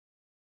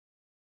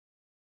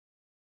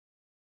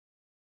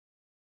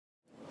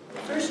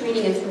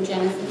reading is from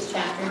Genesis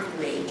chapter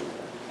 3.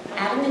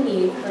 Adam and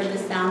Eve heard the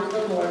sound of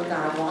the Lord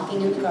God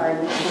walking in the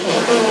garden in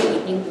the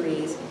evening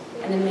breeze,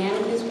 and the man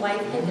and his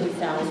wife hid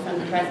themselves from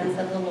the presence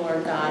of the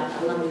Lord God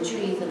among the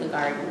trees of the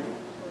garden.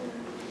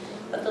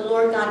 But the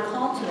Lord God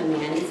called to the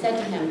man and said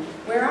to him,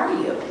 "Where are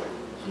you?"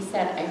 He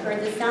said, "I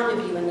heard the sound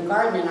of you in the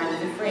garden, and I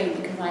was afraid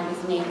because I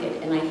was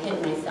naked, and I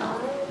hid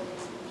myself."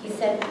 He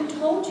said, "Who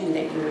told you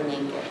that you were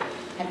naked?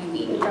 Have you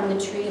eaten from the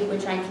tree of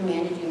which I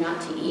commanded you not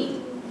to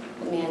eat?"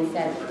 The man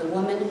said, "The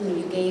woman whom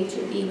you gave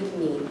to be with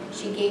me,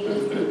 she gave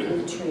me fruit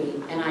from the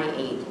tree, and I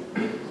ate."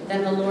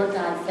 Then the Lord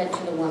God said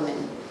to the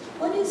woman,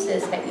 "What is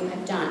this that you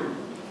have done?"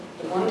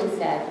 The woman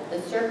said,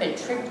 "The serpent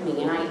tricked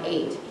me, and I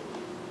ate."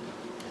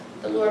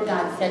 The Lord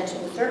God said to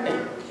the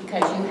serpent,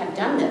 "Because you have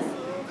done this,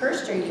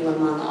 cursed are you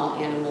among all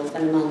animals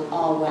and among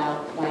all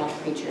wild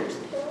creatures.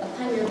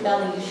 Upon your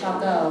belly you shall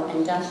go,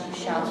 and dust you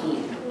shall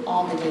eat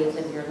all the days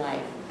of your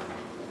life.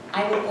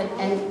 I will put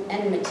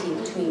enmity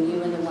between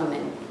you and the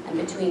woman, and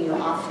between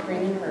your offspring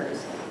and hers.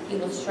 He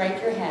will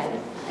strike your head,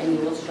 and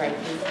you will strike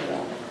his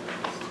heel."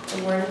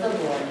 The word of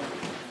the Lord.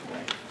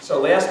 So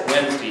last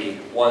Wednesday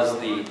was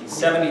the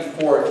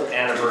 74th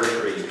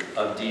anniversary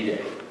of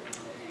D-Day.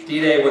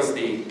 D-Day was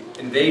the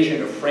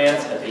invasion of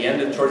France at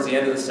towards the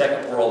end of the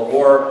Second World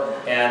War,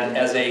 and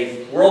as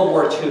a World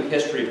War II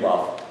history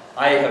buff,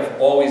 I have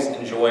always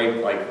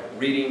enjoyed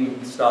reading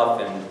stuff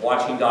and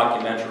watching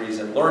documentaries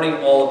and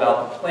learning all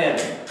about the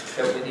planning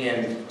that went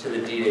into the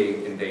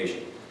D-Day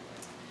invasion.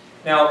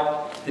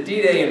 Now, the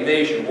D-Day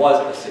invasion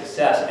was a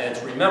success, and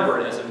it's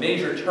remembered as a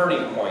major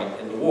turning point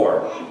in the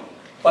war.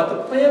 But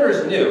the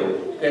planners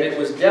knew that it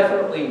was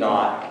definitely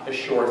not a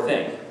sure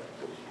thing.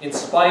 In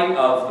spite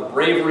of the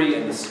bravery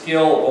and the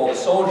skill of all the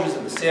soldiers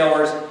and the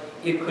sailors,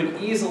 it could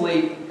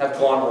easily have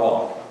gone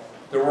wrong.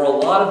 There were a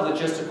lot of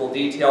logistical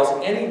details,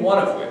 any one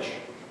of which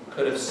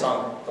could have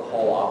sunk the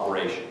whole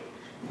operation.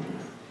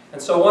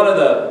 And so one of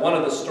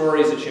the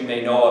stories that you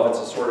may know of, it's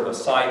a sort of a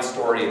side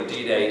story of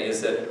D-Day,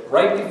 is that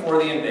right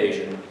before the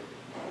invasion,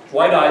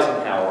 Dwight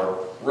Eisenhower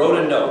wrote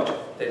a note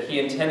that he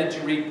intended to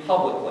read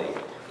publicly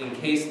in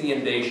case the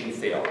invasion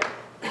failed.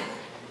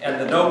 And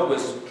the note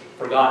was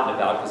forgotten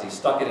about because he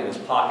stuck it in his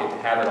pocket to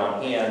have it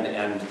on hand,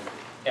 and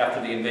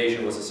after the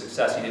invasion was a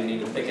success, he didn't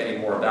even think any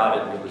more about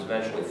it, and it was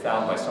eventually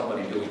found by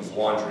somebody doing his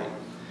laundry.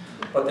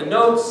 But the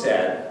note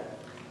said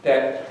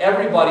that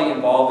everybody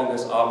involved in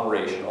this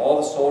operation,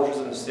 all the soldiers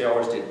and the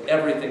sailors, did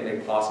everything they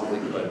possibly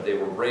could. They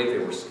were brave,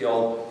 they were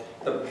skilled.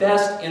 The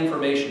best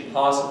information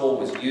possible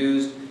was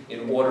used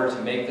in order to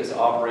make this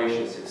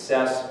operation a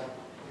success.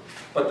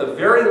 But the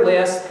very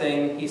last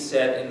thing he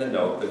said in the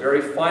note, the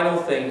very final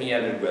thing he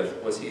ended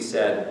with, was he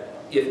said,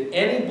 "If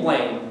any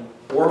blame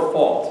or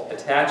fault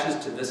attaches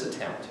to this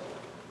attempt,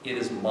 it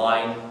is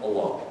mine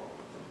alone."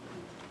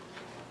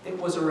 It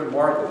was a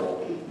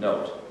remarkable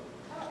note.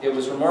 It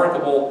was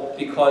remarkable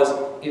because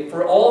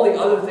for all the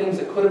other things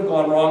that could have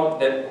gone wrong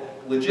that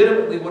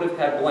legitimately would have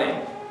had blame,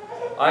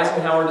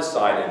 Eisenhower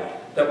decided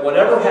that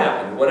whatever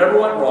happened, whatever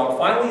went wrong,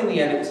 finally in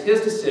the end it was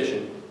his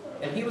decision,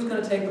 and he was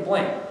going to take the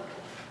blame.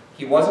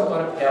 He wasn't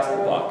going to pass the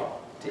buck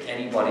to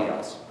anybody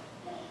else.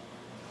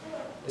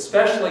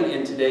 Especially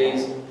in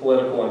today's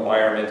political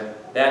environment,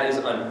 that is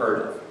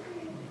unheard of.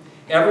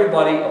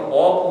 Everybody of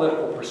all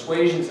political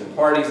persuasions and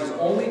parties is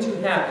only too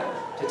happy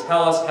to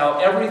tell us how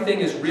everything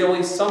is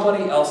really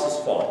somebody else's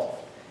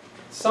fault.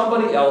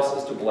 Somebody else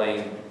is to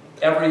blame.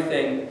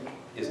 Everything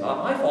is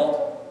not my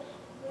fault.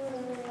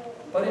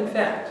 But in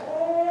fact,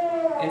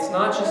 it's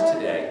not just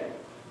today,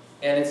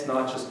 and it's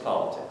not just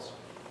politics.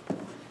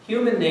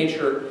 Human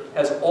nature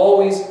has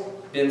always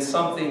been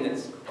something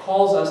that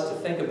calls us to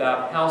think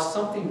about how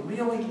something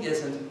really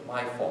isn't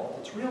my fault.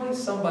 It's really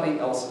somebody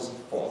else's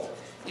fault.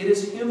 It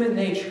is human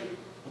nature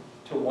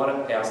to want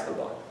to pass the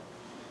buck.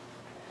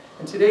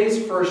 And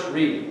today's first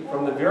reading,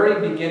 from the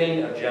very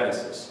beginning of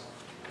Genesis,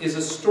 is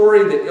a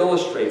story that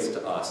illustrates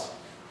to us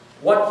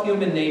what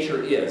human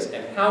nature is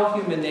and how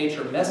human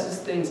nature messes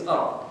things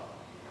up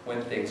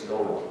when things go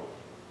wrong.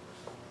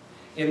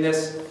 In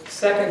this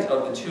second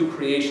of the two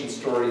creation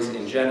stories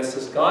in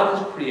Genesis, God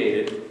has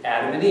created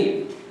Adam and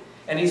Eve,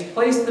 and He's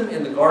placed them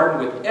in the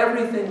garden with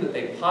everything that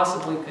they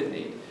possibly could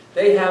need.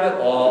 They have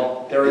it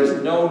all. There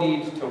is no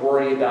need to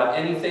worry about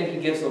anything. He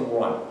gives them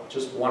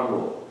just one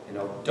rule.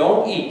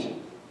 Don't eat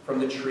from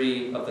the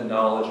tree of the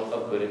knowledge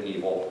of good and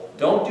evil.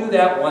 Don't do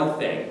that one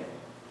thing,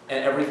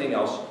 and everything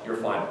else you're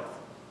fine with.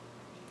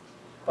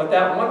 But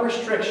that one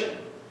restriction,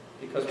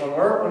 because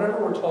whenever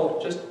we're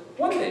told just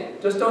one thing,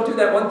 just don't do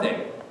that one thing,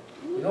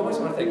 we always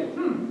want to think,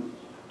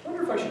 I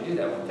wonder if I should do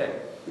that one thing.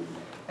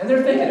 And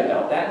they're thinking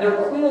about that, and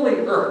they're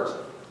clearly irked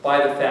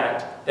by the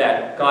fact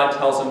that God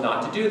tells them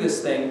not to do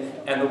this thing.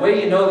 And the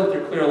way you know that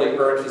they're clearly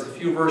irked is a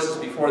few verses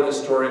before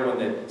this story when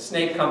the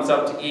snake comes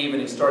up to Eve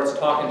and he starts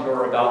talking to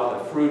her about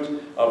the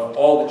fruit of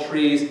all the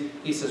trees.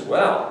 He says,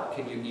 "Well,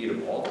 can you eat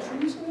of all the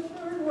trees in the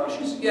garden?" Well,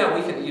 she says, "Yeah,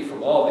 we can eat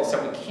from all of them,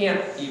 except we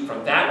can't eat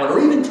from that one or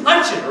even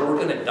touch it or we're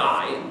going to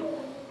die." And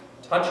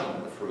touching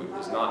the fruit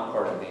is not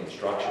part of the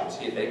instructions.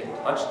 They can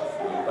touch the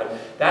fruit, but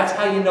that's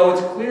how you know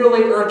it's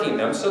clearly irking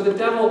them. So the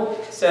devil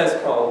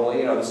says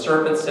probably, the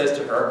serpent says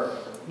to her,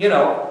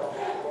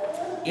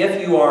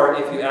 if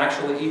you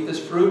actually eat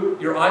this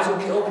fruit, your eyes will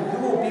be open.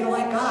 You will be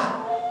like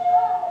God.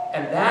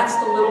 And that's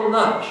the little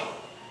nudge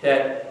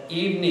that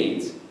Eve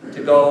needs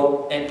to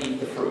go and eat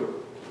the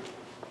fruit.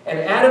 And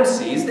Adam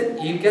sees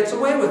that Eve gets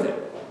away with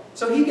it.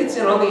 So he gets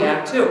in on the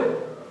act too.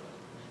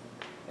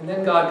 And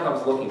then God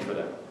comes looking for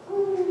them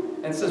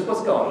and says,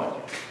 what's going on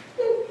here?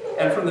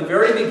 And from the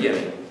very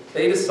beginning,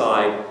 they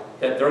decide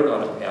that they're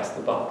going to pass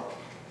the buck.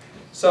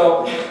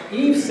 So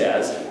Eve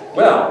says,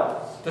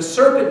 well, the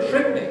serpent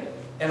tricked me,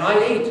 and I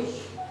ate.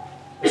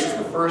 This is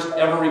the first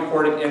ever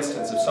recorded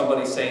instance of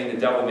somebody saying the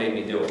devil made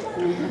me do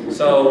it.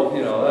 So,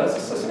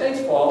 that's the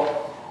snake's fault.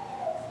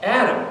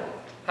 Adam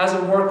has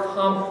a more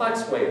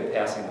complex way of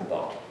passing the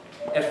buck.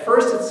 At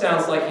first it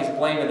sounds like he's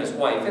blaming his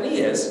wife, and he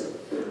is.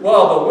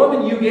 Well, the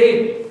woman you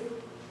gave me.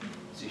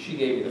 See, she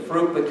gave me the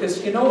fruit,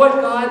 because you know what,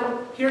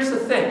 God? Here's the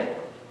thing.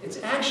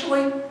 It's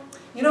actually,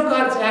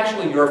 God, it's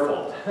actually your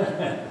fault.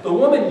 The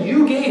woman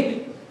you gave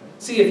me.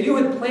 See, if you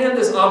had planned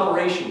this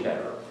operation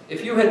better,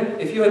 if you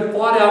had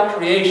thought out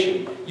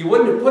creation, you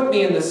wouldn't have put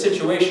me in this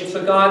situation.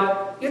 So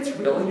God, it's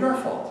really your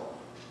fault.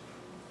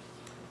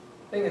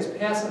 The thing is,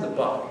 passing the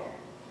buck,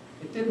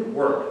 it didn't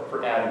work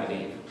for Adam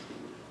and Eve.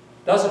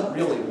 It doesn't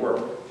really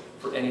work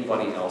for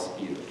anybody else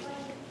either.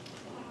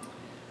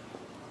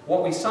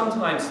 What we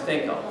sometimes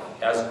think of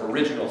as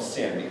original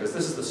sin, because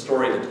this is the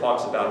story that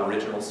talks about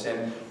original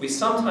sin, we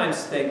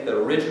sometimes think that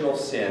original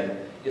sin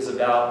is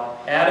about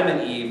Adam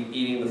and Eve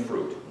eating the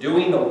fruit,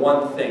 doing the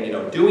one thing,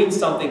 doing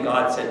something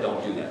God said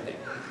don't do that thing.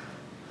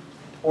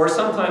 Or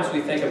sometimes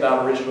we think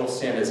about original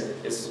sin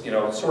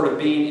as sort of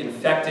being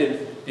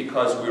infected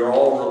because we are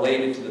all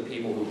related to the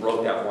people who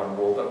broke that one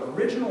rule. But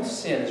original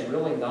sin is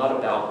really not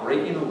about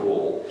breaking a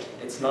rule.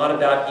 It's not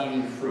about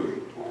eating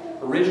fruit.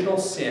 Original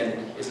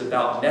sin is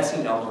about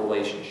messing up a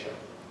relationship.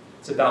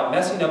 It's about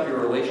messing up your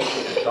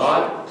relationship with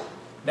God,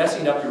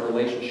 messing up your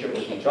relationship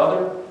with each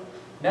other,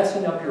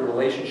 messing up your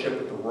relationship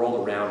with the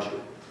world around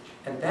you.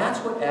 And that's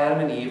what Adam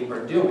and Eve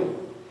are doing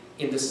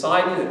in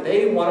deciding that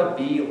they want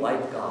to be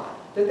like God,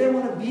 that they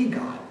want to be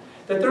God,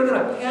 that they're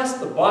going to pass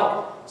the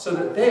buck so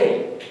that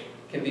they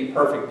can be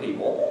perfect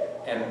people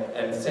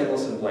and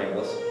sinless and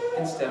blameless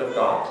instead of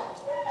God.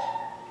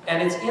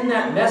 And it's in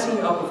that messing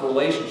up of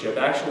relationship,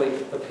 actually,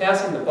 the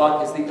passing the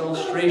buck is the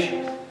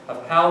illustration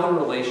of how the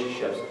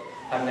relationships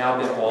have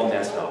now been all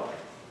messed up.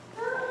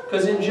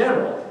 Because in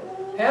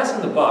general,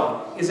 passing the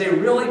buck is a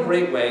really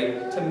great way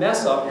to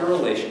mess up your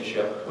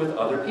relationship with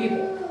other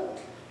people.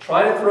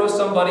 Try to throw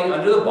somebody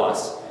under the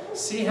bus,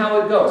 see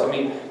how it goes. I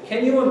mean,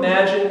 can you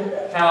imagine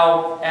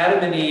how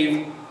Adam and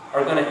Eve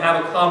are going to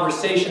have a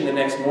conversation the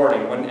next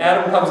morning when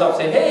Adam comes up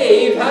saying,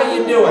 "Hey Eve, how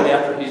you doing?"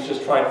 after he's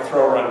just tried to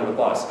throw her under the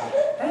bus?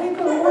 That ain't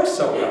going to work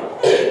so well.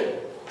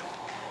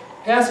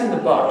 Passing the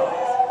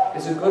buck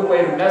is a good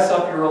way to mess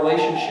up your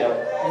relationship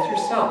with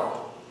yourself.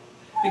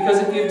 Because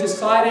if you've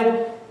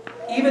decided,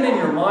 even in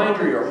your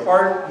mind or your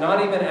heart,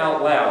 not even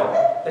out loud,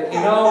 that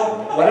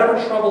whatever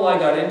trouble I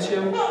got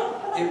into,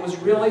 it was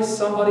really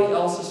somebody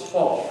else's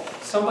fault.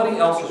 Somebody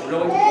else was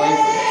really to blame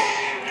for this.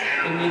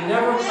 And you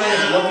never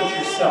kind of look at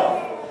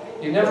yourself.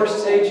 You never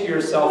say to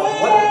yourself,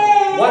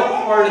 what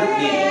part of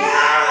me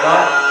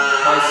got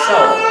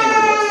myself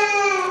into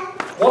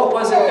this? What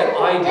was it that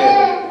I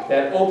did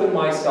that opened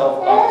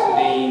myself up to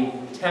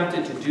being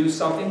tempted to do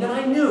something that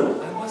I knew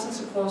I wasn't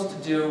supposed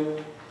to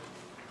do?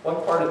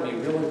 What part of me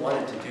really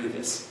wanted to do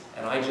this,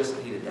 and I just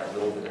needed that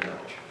little bit of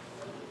nudge?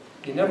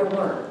 You never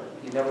learn.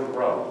 You never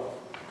grow.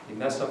 You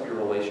mess up your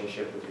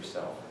relationship with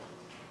yourself.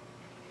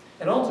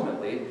 And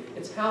ultimately,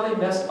 it's how they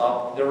mess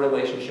up their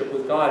relationship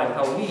with God and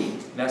how we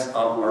mess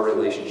up our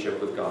relationship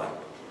with God.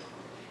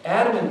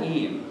 Adam and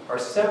Eve are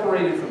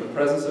separated from the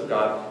presence of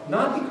God,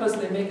 not because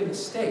they make a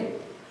mistake,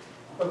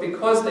 but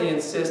because they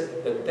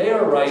insist that they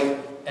are right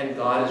and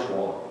God is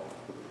wrong.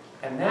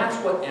 And that's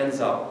what ends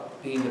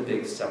up being the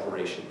big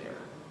separation there.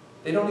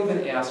 They don't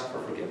even ask for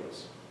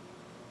forgiveness.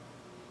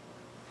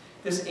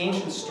 This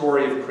ancient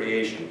story of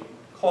creation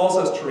calls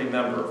us to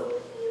remember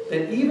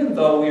that even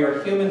though we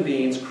are human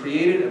beings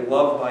created and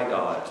loved by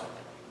God,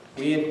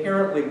 we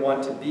inherently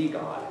want to be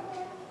God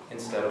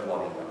instead of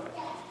loving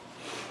God.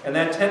 And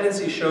that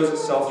tendency shows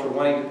itself through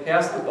wanting to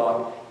pass the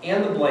buck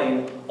and the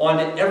blame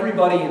onto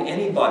everybody and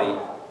anybody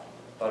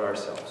but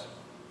ourselves.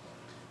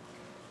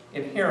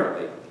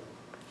 Inherently,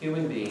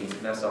 human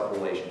beings mess up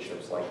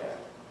relationships like that.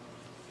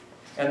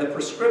 And the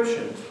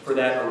prescription for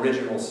that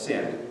original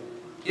sin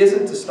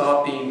isn't to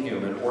stop being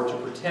human or to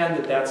pretend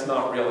that that's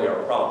not really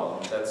our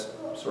problem. That's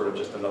sort of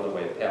just another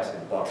way of passing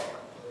the buck.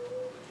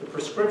 The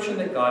prescription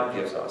that God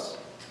gives us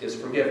is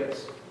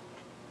forgiveness.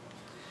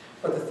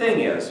 But the thing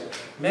is,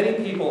 many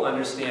people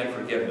understand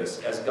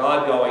forgiveness as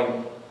God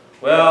going,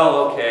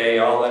 well, okay,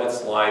 I'll let it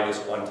slide this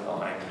one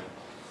time.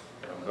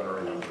 And I'm going to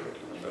remember it.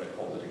 I'm going to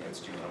hold it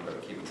against you, and I'm going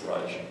to keep a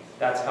grudge.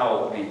 That's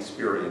how we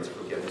experience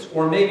forgiveness.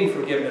 Or maybe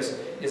forgiveness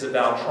is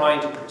about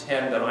trying to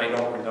pretend that I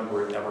don't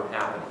remember it ever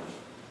happening.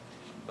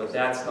 but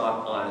that's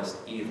not honest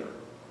either.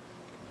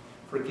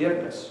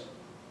 Forgiveness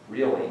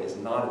really is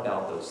not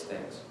about those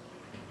things.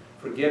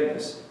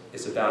 Forgiveness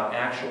is about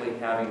actually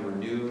having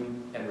renewed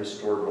and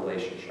restored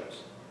relationships.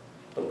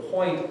 The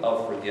point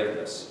of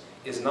forgiveness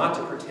is not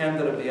to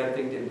pretend that a bad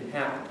thing didn't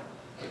happen,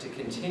 but to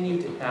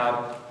continue to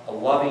have a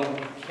loving,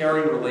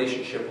 caring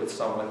relationship with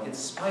someone in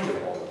spite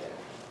of all of that.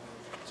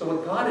 So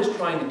what God is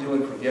trying to do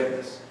in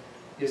forgiveness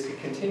is to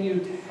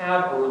continue to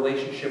have a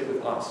relationship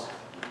with us,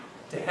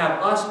 to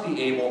have us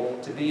be able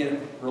to be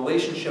in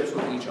relationships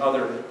with each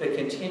other that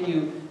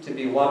continue to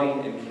be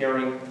loving and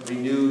caring,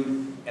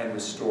 renewed and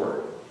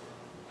restored.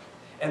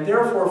 And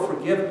therefore,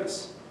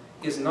 forgiveness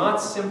is not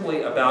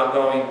simply about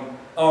going,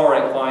 all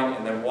right, fine,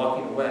 and then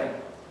walking away.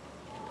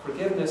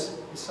 Forgiveness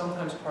is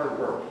sometimes hard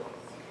work.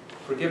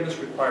 Forgiveness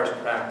requires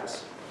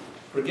practice.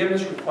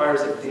 Forgiveness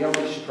requires a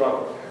daily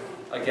struggle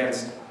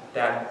against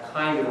that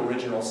kind of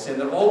original sin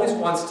that always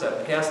wants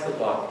to pass the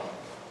buck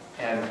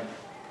and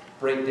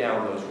break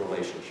down those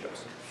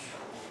relationships.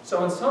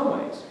 So in some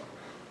ways,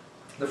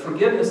 the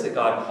forgiveness that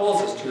God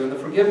calls us to, and the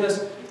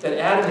forgiveness that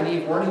Adam and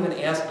Eve weren't even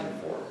asking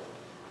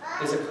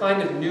for, is a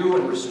kind of new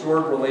and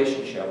restored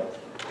relationship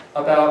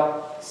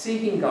about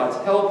seeking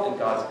God's help and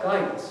God's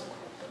guidance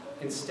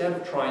instead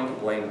of trying to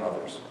blame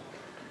others.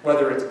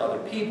 Whether it's other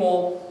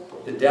people,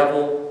 the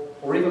devil,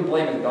 or even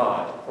blaming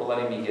God for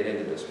letting me get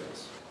into this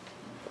mess.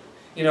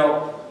 You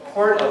know,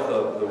 part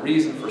of the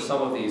reason for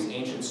some of these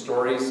ancient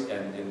stories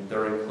and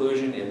their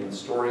inclusion in the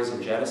stories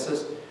in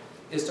Genesis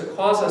is to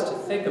cause us to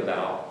think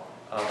about,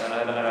 and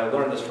I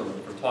learned this from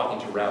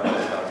talking to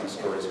rabbis about these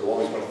stories who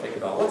always want to think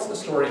about what's the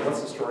story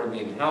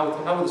mean,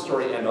 how would the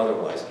story end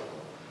otherwise?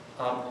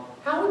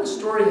 How would the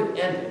story have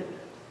ended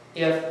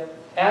if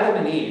Adam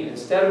and Eve,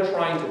 instead of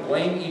trying to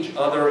blame each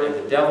other and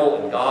the devil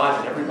and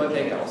God and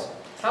everything else,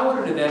 how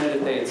would it have ended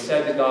if they had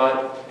said to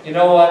God, you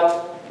know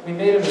what, we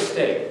made a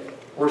mistake,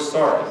 we're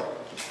sorry,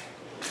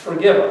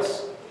 forgive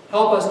us,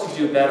 help us to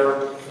do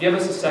better, give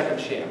us a second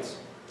chance?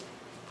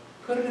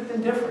 Could it have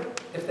been different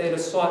if they had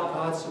sought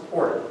God's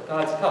support,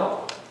 God's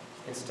help,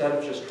 instead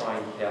of just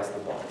trying to pass the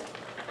buck?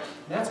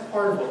 And that's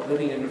part of what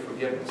living into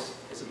forgiveness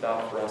is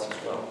about for us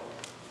as well.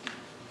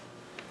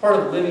 Part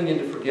of living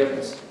into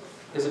forgiveness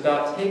is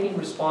about taking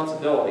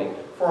responsibility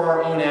for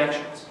our own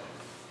actions,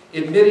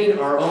 admitting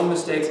our own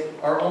mistakes,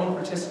 our own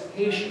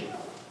participation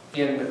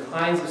in the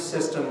kinds of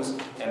systems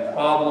and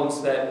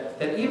problems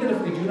that even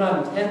if we do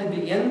not intend to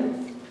be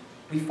in,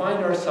 we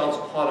find ourselves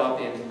caught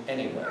up in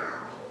anyway.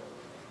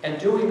 And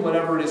doing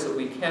whatever it is that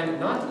we can,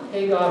 not to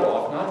pay God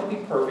off, not to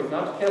be perfect,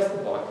 not to pass the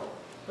buck,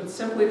 but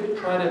simply to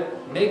try to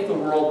make the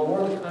world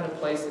more the kind of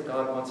place that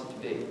God wants it to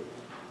be.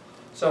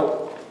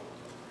 So,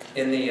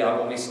 in the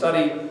when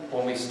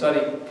we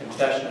study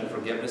confession and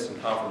forgiveness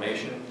and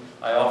confirmation,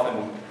 I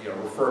often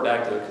refer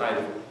back to the kind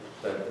of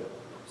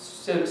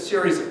the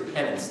series of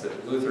penance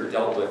that Luther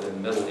dealt with in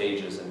the Middle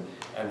Ages,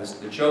 and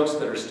the jokes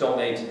that are still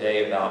made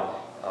today about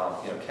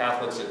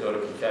Catholics that go to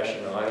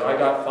confession. I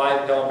got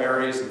 5 Hail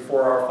Marys and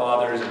 4 Our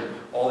Fathers and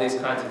all these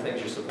kinds of things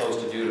you're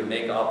supposed to do to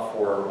make up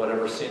for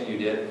whatever sin you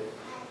did.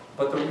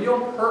 But the real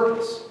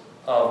purpose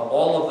of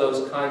all of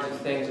those kinds of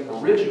things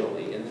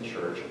originally in the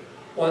church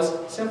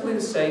was simply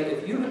to say,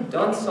 if you have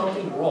done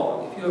something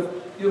wrong,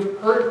 if you have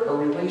hurt a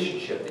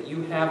relationship that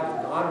you have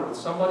with God or with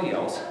somebody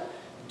else,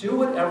 do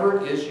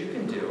whatever it is you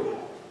can do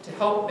to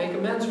help make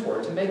amends for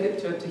it, to make it,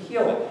 to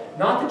heal it.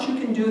 Not that you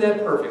can do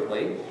that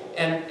perfectly,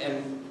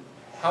 and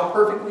how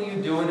perfectly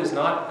you do it is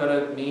not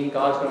going to mean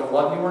God's going to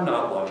love you or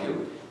not love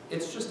you.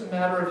 It's just a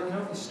matter of,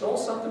 if you stole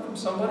something from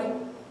somebody,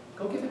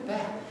 go give it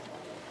back.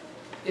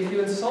 If you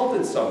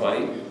insulted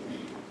somebody,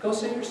 go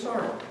say you're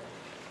sorry.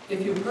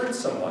 If you hurt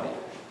somebody,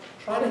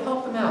 try to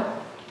help them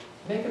out.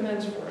 Make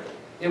amends for it.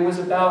 It was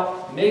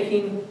about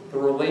making the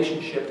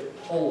relationship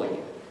whole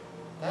again.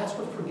 That's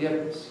what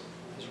forgiveness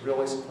is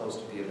really supposed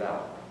to be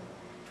about.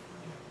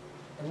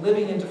 And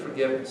living into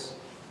forgiveness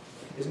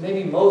is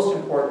maybe most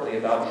importantly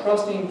about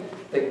trusting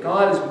that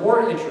God is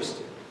more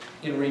interested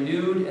in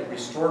renewed and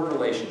restored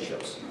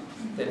relationships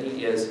than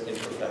He is in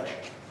perfection.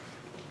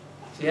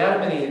 See,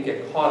 Adam and Eve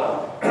get caught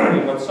up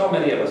in what so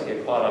many of us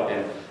get caught up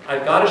in.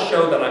 I've got to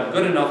show that I'm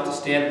good enough to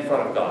stand in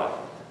front of God.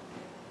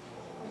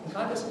 And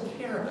God doesn't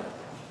care about that.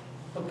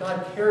 What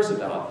God cares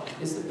about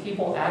is that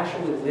people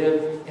actually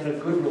live in a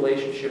good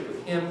relationship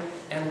with Him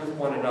and with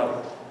one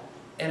another.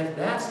 And if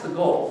that's the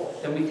goal,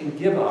 then we can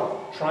give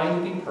up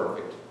trying to be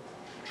perfect,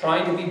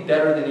 trying to be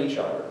better than each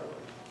other,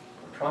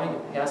 trying to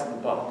pass the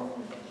buck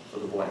for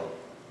the blame.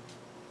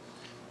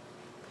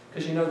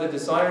 Because the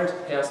desire to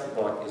pass the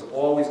buck is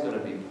always going to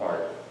be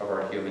part of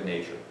our human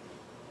nature.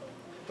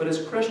 But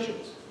as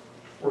Christians,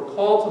 we're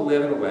called to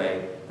live in a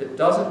way that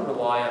doesn't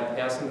rely on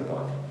passing the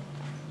buck,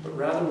 but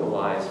rather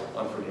relies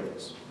on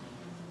forgiveness.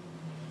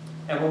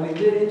 And when we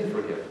live into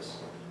forgiveness,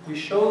 we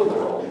show the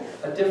world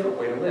a different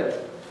way to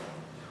live.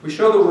 We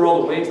show the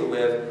world a way to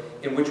live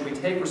in which we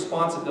take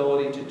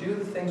responsibility to do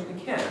the things we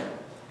can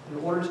in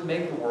order to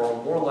make the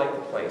world more like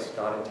the place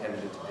God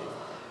intended it to be.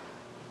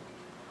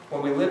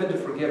 when we live into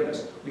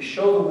forgiveness, we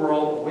show the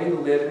world a way to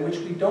live in which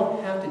we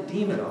don't have to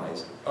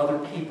demonize other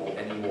people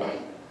anymore.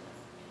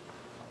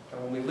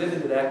 And when we live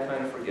into that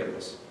kind of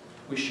forgiveness,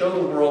 we show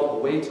the world a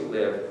way to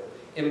live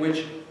in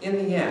which, in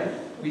the end,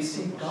 we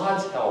see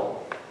God's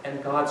help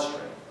and God's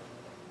strength,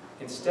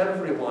 instead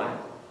of relying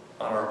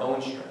on our own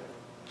strength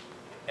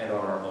and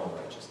on our own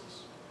righteousness.